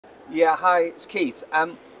Yeah, hi, it's Keith.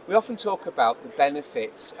 We often talk about the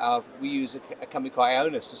benefits of, we use a company called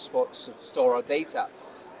Ionos to store our data,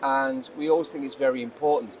 and we always think it's very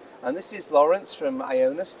important. And this is Lawrence from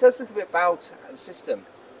Ionos. Tell us a little bit about the system.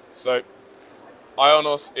 So,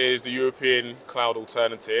 Ionos is the European cloud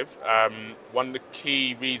alternative. One of the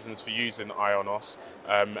key reasons for using Ionos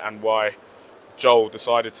and why Joel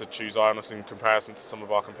decided to choose Ionos in comparison to some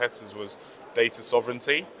of our competitors was data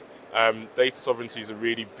sovereignty. Data sovereignty is a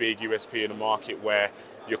really big USP in the market where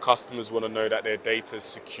your customers want to know that their data is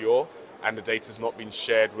secure and the data is not being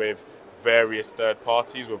shared with various third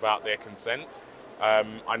parties without their consent.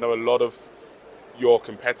 I know a lot of your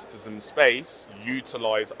competitors in the space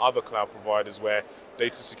utilize other cloud providers where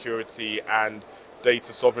data security and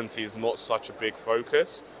data sovereignty is not such a big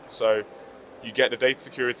focus. So you get the data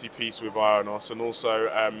security piece with Ionos, and also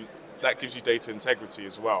that gives you data integrity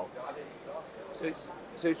as well.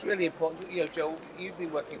 So it's really important. You know, Joel, you've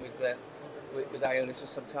been working with Ionos for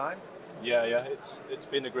some time. Yeah, it's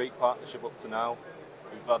been a great partnership up to now.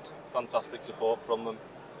 We've had fantastic support from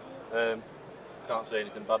them. Can't say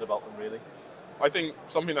anything bad about them really. I think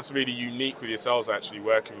something that's really unique with yourselves actually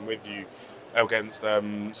working with you against so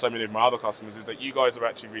many of my other customers is that you guys are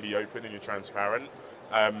actually really open and you're transparent.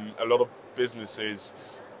 A lot of businesses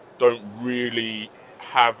don't really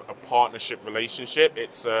have a partnership relationship.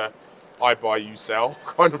 It's a I buy, you sell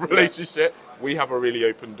kind of relationship. We have a really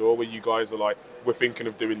open door where you guys are like, we're thinking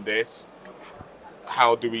of doing this.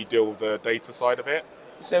 How do we deal with the data side of it?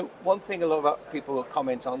 So one thing a lot of people will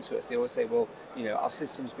comment onto us, they always say, well, you know, our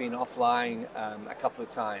system's been offline a couple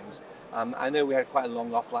of times. I know we had quite a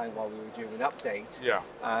long offline while we were doing an update. Yeah.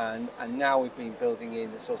 And now we've been building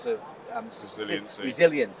in a sort of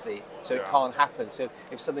resiliency, so it can't happen. So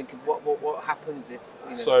if something, what happens if,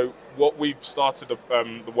 you know? So what we've started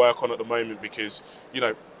the work on at the moment, because, you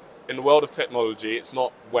know, in the world of technology, it's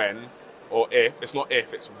not when or if,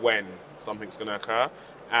 it's when something's going to occur.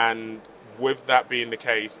 And with that being the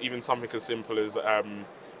case, even something as simple as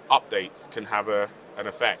updates can have an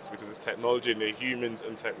effect, because it's technology and the humans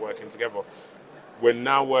and tech working together. We're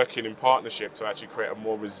now working in partnership to actually create a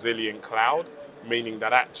more resilient cloud, meaning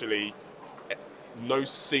that actually no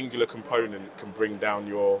singular component can bring down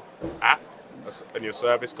your app and your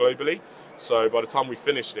service globally. So by the time we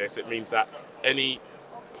finish this, it means that any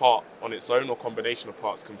part on its own or combination of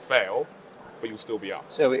parts can fail, but you'll still be up.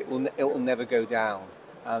 So it will never go down.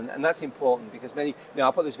 And that's important because many, you know,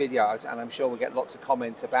 I'll put this video out and I'm sure we'll get lots of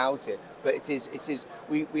comments about it, but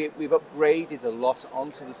we've upgraded a lot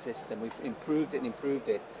onto the system, we've improved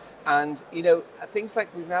it. And, you know, things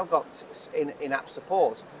like we've now got in-app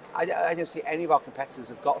support, I don't see any of our competitors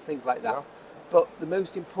have got things like that. Yeah. But the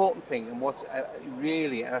most important thing, and what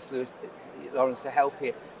really, and I asked Lawrence to help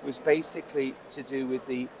here, was basically to do with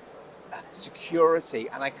the security,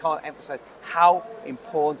 and I can't emphasize how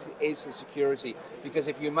important it is for security, because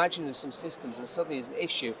if you imagine there's some systems and suddenly there's an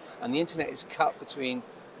issue and the internet is cut between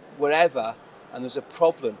wherever and there's a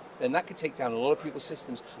problem, then that could take down a lot of people's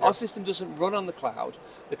systems. Yeah. Our system doesn't run on the cloud.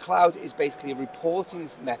 The cloud is basically a reporting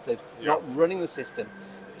method, not running the system.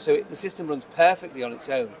 So the system runs perfectly on its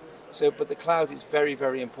own. So, but the cloud is very,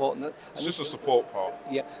 very important. It's just a support part.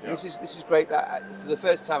 Yeah. This is great. That for the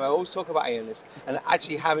first time, I always talk about Ionos, and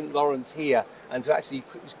actually having Lawrence here and to actually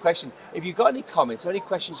question. If you've got any comments or any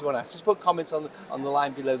questions you want to ask, just put comments on the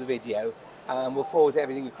line below the video, and we'll forward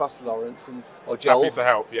everything across to Lawrence or Joel. Happy to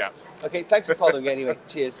help. Yeah. Okay. Thanks for following. Anyway,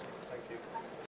 cheers.